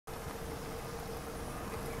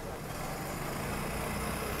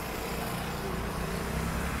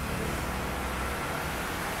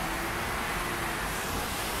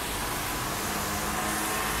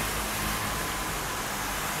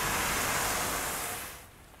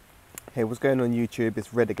Hey, what's going on YouTube?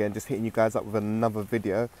 It's Red again, just hitting you guys up with another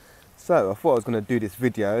video. So I thought I was going to do this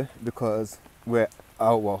video because we're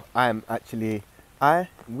actually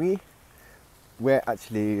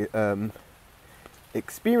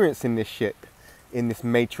experiencing this shit in this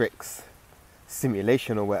Matrix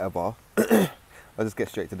simulation or whatever. I'll just get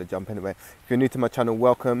straight to the jump anyway. If you're new to my channel,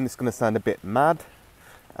 welcome. It's going to sound a bit mad,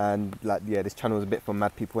 and this channel is a bit for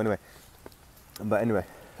mad people anyway. But anyway,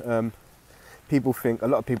 a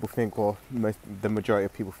lot of people think, or the majority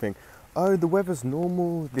of people think, oh, the weather's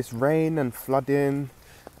normal, this rain and flooding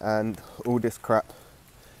and all this crap,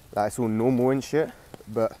 like it's all normal and shit.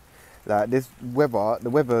 But like the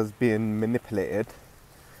weather's being manipulated,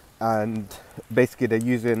 and basically they're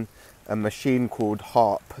using a machine called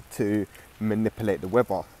HARP to manipulate the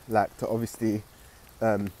weather, like to obviously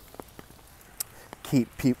keep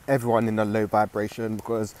everyone in a low vibration,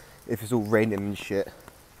 because if it's all raining and shit,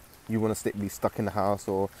 you want to be stuck in the house,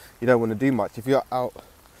 or you don't want to do much. If you're out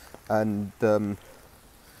and the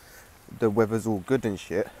weather's all good and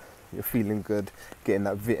shit, you're feeling good, getting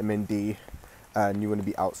that vitamin D, and you want to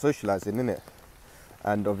be out socializing, innit?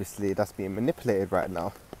 And obviously that's being manipulated right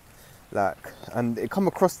now. And it come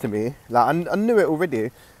across to me, I knew it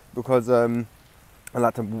already, because I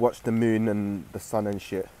like to watch the moon and the sun and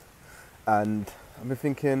shit. And I've been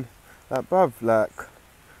thinking, bruv,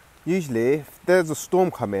 usually if there's a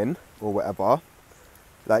storm coming or whatever,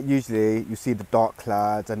 usually you see the dark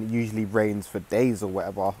clouds and it usually rains for days or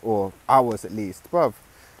whatever, or hours at least. Bruv,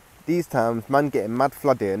 these times man getting mad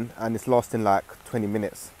flooding and it's lasting 20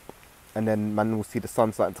 minutes, and then man will see the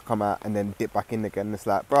sun starting to come out and then dip back in again. It's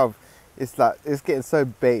bruv, it's getting so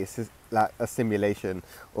base. It's like a simulation,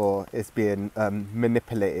 or it's being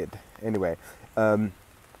manipulated anyway.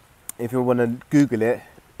 If you want to Google it,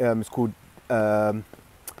 it's called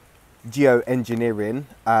geoengineering,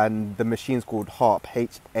 and the machine's called HARP,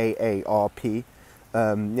 HAARP.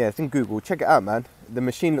 Yeah, it's in Google. Check it out, man. The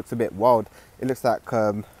machine looks a bit wild. It looks like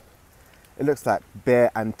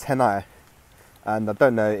bare antennae, and I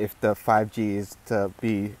don't know if the 5G is to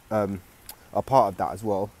be a part of that as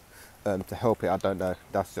well, to help it. I don't know.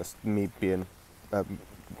 That's just me being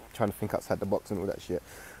trying to think outside the box and all that shit.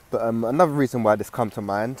 But another reason why this come to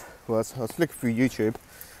mind was I was flicking through YouTube.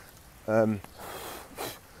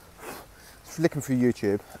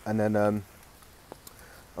 And then I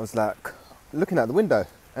was looking out the window,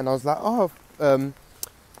 and I was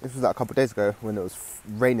this was a couple of days ago when it was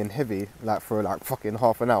raining heavy, for fucking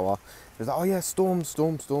half an hour. It was oh yeah, storm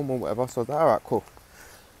or whatever. So I was alright, cool.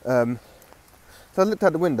 So I looked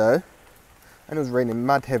out the window, and it was raining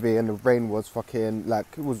mad heavy, and the rain was fucking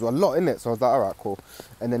it was a lot in it. So I was alright, cool.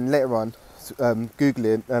 And then later on,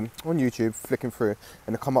 googling on YouTube, flicking through,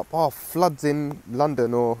 and it come up, floods in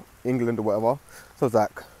London or England or whatever. So I was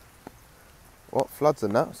what, floods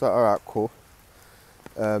and that? So alright, cool.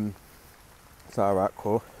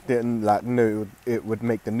 Didn't know it would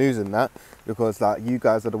make the news and that, because you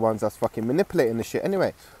guys are the ones that's fucking manipulating the shit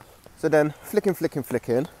anyway. So then flicking,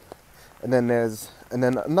 and then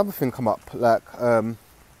another thing come up,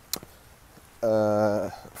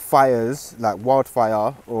 fires,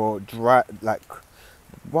 wildfire or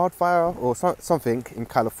wildfire or something in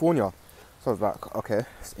California. So I was okay,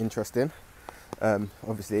 it's interesting.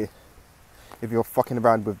 Obviously, if you're fucking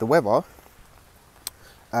around with the weather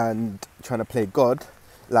and trying to play God,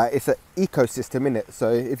 it's an ecosystem in it.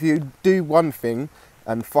 So if you do one thing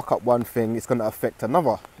and fuck up one thing, it's going to affect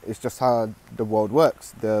another. It's just how the world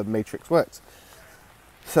works, the Matrix works.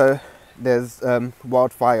 So there's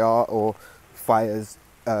wildfire or fires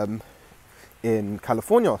in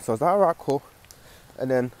California. So I was alright, cool. And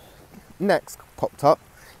then next popped up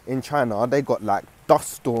in China. They got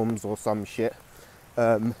dust storms or some shit,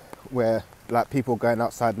 where people going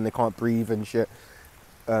outside and they can't breathe and shit,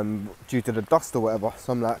 due to the dust or whatever.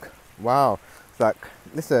 So I'm wow. It's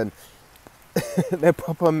listen, they're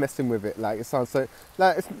proper messing with it. It sounds so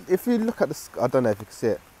if you look at the I don't know if you can see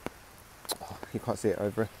it. Oh, you can't see it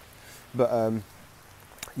over it, but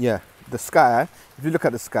yeah, the sky. If you look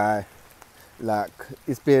at the sky,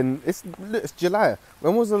 it's July.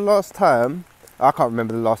 When was the last time? I can't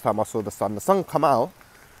remember the last time I saw the sun. The sun come out,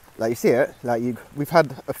 you see it. We've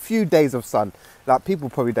had a few days of sun. People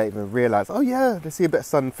probably don't even realise. Oh yeah, they see a bit of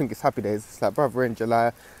sun and think it's happy days. It's bruv, we're in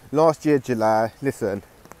July. Last year July, listen,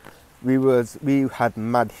 we had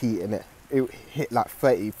mad heat in it. It hit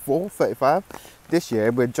 34, 35. This year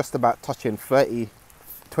we're just about touching 30,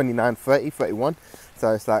 29, 30, 31.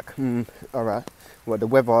 So it's alright. Well, the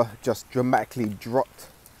weather just dramatically dropped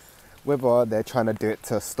whether they're trying to do it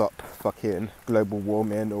to stop fucking global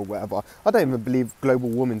warming or whatever. I don't even believe global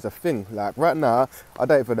warming's a thing. Like right now, I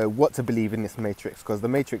don't even know what to believe in this matrix, because the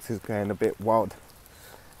matrix is going a bit wild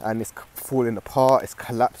and it's falling apart, it's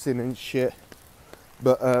collapsing and shit.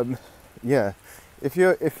 But yeah, if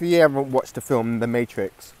you haven't watched the film The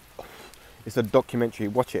Matrix, it's a documentary,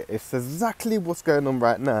 watch it. It's exactly what's going on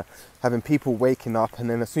right now, having people waking up, and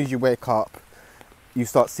then as soon as you wake up, you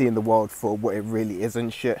start seeing the world for what it really is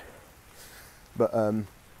and shit. But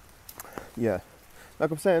yeah, like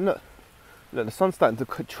I'm saying, look, the sun's starting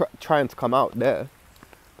to trying to come out there,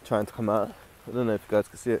 trying to come out. I don't know if you guys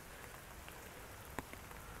can see it.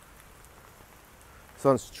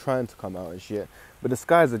 Sun's trying to come out and shit, but the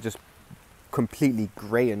skies are just completely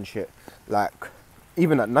grey and shit. Like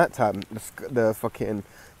even at night time, the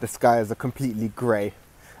skies are completely grey.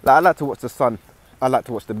 Like I like to watch the sun, I like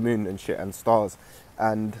to watch the moon and shit and stars.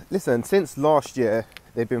 And listen, since last year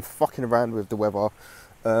they've been fucking around with the weather.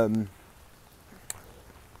 Yeah,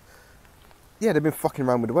 they've been fucking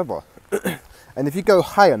around with the weather. And if you go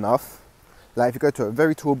high enough, like if you go to a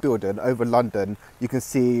very tall building over London, you can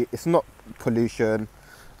see it's not pollution.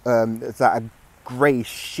 It's like a grey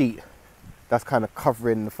sheet that's kind of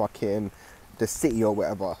covering the city or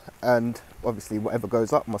whatever. And obviously whatever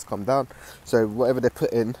goes up must come down. So whatever they're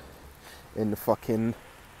putting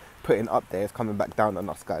up there is coming back down on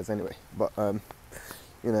us guys anyway. But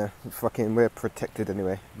you know, we're protected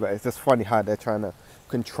anyway. But it's just funny how they're trying to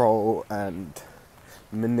control and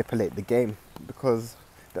manipulate the game, because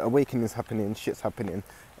the awakening is happening, shit's happening,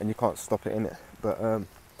 and you can't stop it, innit? But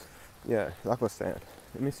yeah, like I was saying,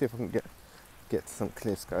 let me see if I can get some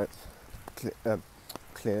clear skies,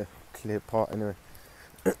 clear part anyway.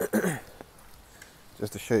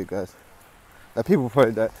 Just to show you guys. Like people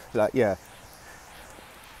probably that, like, yeah.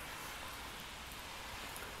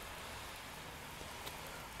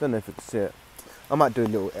 Don't know if you can see it. I might do a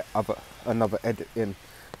little another edit in,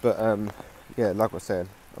 but yeah, like I was saying,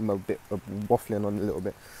 I'm a bit waffling on a little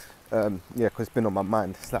bit. Yeah, because it's been on my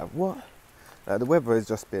mind. It's like, what? Like, the weather has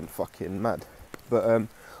just been fucking mad. But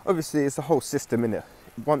obviously, it's a whole system, innit?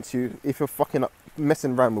 If you're fucking up,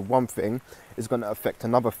 messing around with one thing, it's going to affect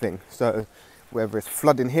another thing. So whether it's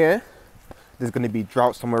flooding here, there's going to be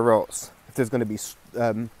drought somewhere else. If there's going to be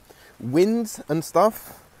winds and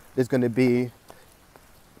stuff, there's going to be.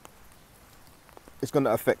 It's going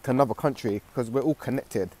to affect another country, because we're all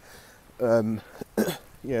connected.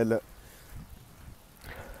 Yeah, look.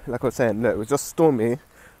 Like I was saying, look, it was just stormy,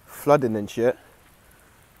 flooding and shit.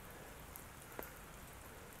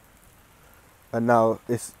 And now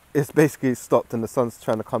it's basically stopped and the sun's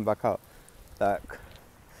trying to come back out. Like,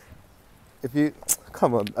 if you,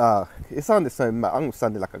 come on, it sounded so mad. I'm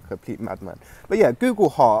sounding like a complete madman. But yeah,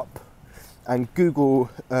 Google HARP and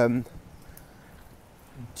Google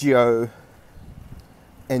geoengineering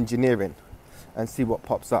and see what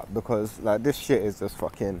pops up, because like this shit is just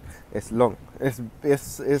fucking, it's long, it's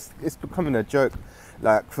becoming a joke,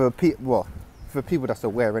 like for people that's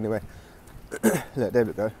aware anyway. Look, there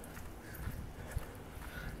we go.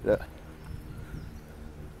 Look,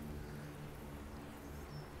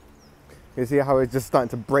 you see how it's just starting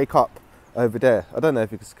to break up over there. I don't know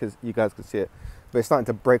if you guys can see it, but it's starting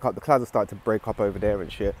to break up. The clouds are starting to break up over there and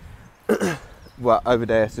shit. Well, over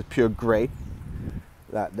there it's just pure grey.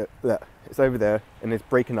 Like, look, it's over there and it's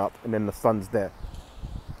breaking up, and then the sun's there.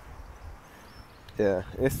 Yeah,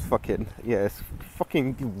 it's fucking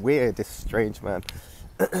weird. It's strange, man.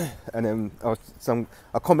 And then I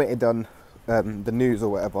commented on the news or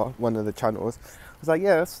whatever, one of the channels. I was like,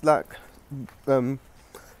 yeah, it's like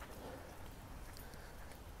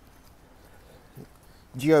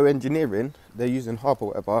geoengineering, they're using HARP or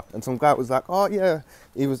whatever, and some guy was like, oh yeah,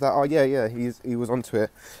 he was onto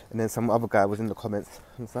it, and then some other guy was in the comments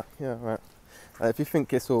and was like, yeah, right. If you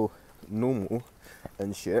think it's all normal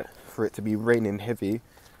and shit for it to be raining heavy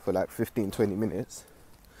for like 15-20 minutes,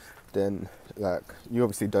 then like you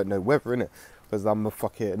obviously don't know weather, innit? Because I'm a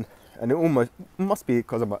fucking, and it must be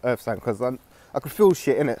because I'm an earth sign, because I can feel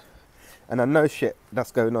shit in it, and I know shit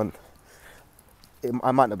that's going on.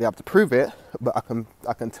 I might not be able to prove it, but I can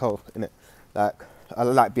tell in it. Like, I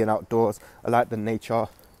like being outdoors, I like the nature,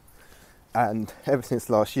 and ever since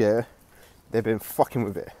last year they've been fucking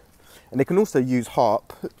with it. And they can also use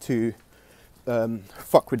HARP to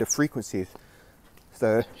fuck with the frequencies.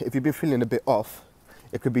 So if you've been feeling a bit off,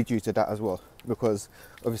 it could be due to that as well, because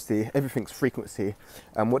obviously everything's frequency,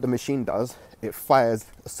 and what the machine does, it fires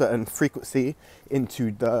a certain frequency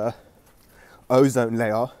into the ozone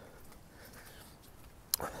layer,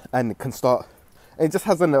 and it can start, and it just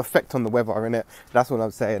has an effect on the weather, innit? That's what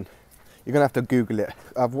I'm saying. You're gonna have to Google it.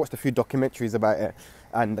 I've watched a few documentaries about it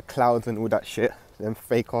and the clouds and all that shit. Them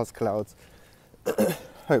fake ass clouds.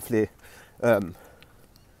 Hopefully, the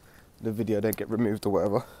video don't get removed or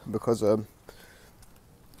whatever, because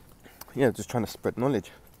yeah, just trying to spread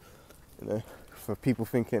knowledge. You know, for people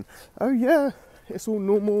thinking, oh yeah, it's all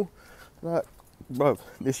normal. Like, bruv,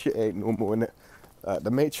 this shit ain't normal, innit?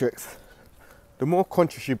 The Matrix. The more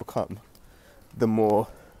conscious you become, the more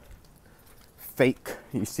fake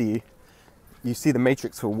you see. You see the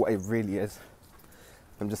Matrix for what it really is.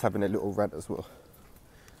 I'm just having a little rant as well.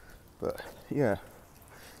 But yeah,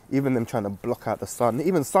 even them trying to block out the sun,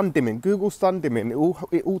 even sun dimming, Google sun dimming,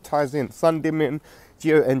 it all ties in. Sun dimming,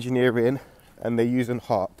 geoengineering, and they're using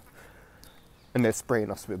HARP, and they're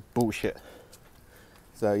spraying us with bullshit.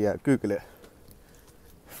 So yeah, Google it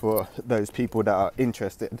for those people that are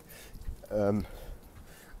interested. Because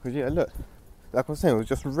yeah, look, like I was saying, it was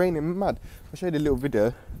just raining mad. I'll show you the little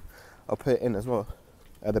video. I'll put it in as well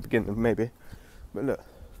at the beginning, maybe. But look,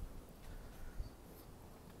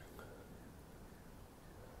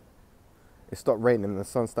 it stopped raining and the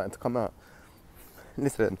sun's starting to come out.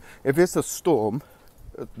 Listen, if it's a storm,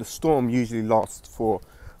 the storm usually lasts for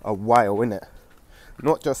a while, innit?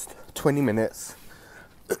 Not just 20 minutes.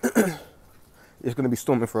 It's going to be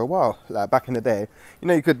storming for a while. Like back in the day, you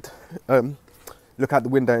know, you could look out the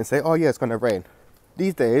window and say, oh yeah, it's going to rain.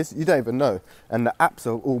 These days, you don't even know. And the apps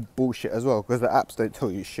are all bullshit as well, because the apps don't tell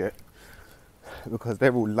you shit, because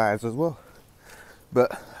they're all lies as well.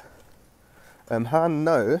 But how I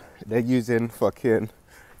know they're using fucking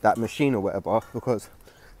that machine or whatever, because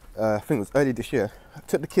I think it was early this year, I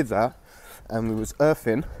took the kids out and we was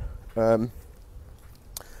earthing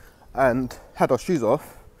and had our shoes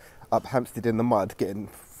off, up Hampstead in the mud, getting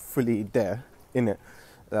fully there in it,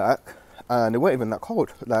 like, and it weren't even that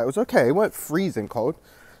cold. Like, it was okay, it weren't freezing cold,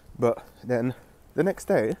 but then the next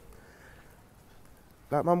day,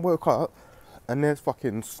 like, man woke up and there's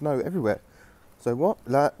fucking snow everywhere. So what?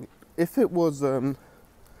 Like, if it was so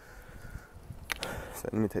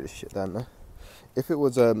let me take this shit down now. If it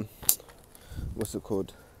was what's it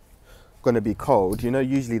called, gonna be cold, you know,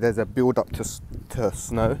 usually there's a build up to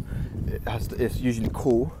snow. It's usually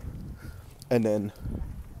cool and then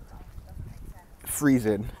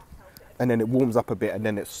freezing, and then it warms up a bit and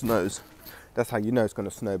then it snows. That's how you know it's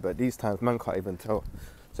gonna snow. But these times man can't even tell.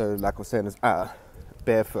 So like I was saying, it's out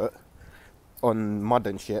barefoot on mud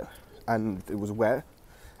and shit, and it was wet,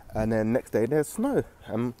 and then next day there's snow.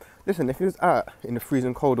 Listen, if it was out in the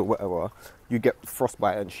freezing cold or whatever, you get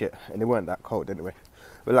frostbite and shit, and it weren't that cold anyway.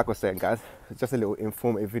 But like I was saying, guys, it's just a little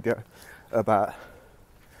informative video about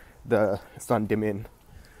the sun dimming,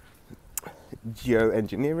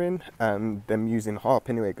 geoengineering, and them using HARP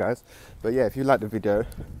anyway, guys. But yeah, if you like the video,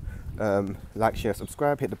 like, share,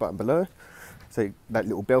 subscribe, hit the button below, so that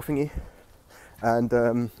little bell thingy.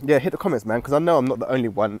 And yeah, hit the comments, man, because I know I'm not the only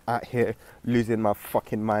one out here losing my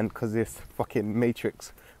fucking mind because this fucking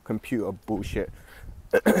Matrix computer bullshit.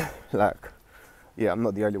 Like, yeah, I'm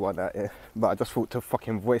not the only one out here, but I just thought to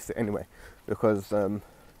fucking voice it anyway, because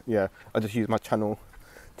yeah, I just use my channel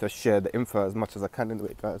to share the info as much as I can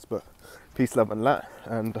anyway, guys. But peace, love and light,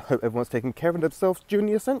 and I hope everyone's taking care of themselves during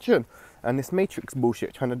the ascension and this Matrix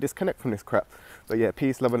bullshit, trying to disconnect from this crap. But yeah,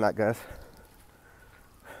 peace, love and light, guys.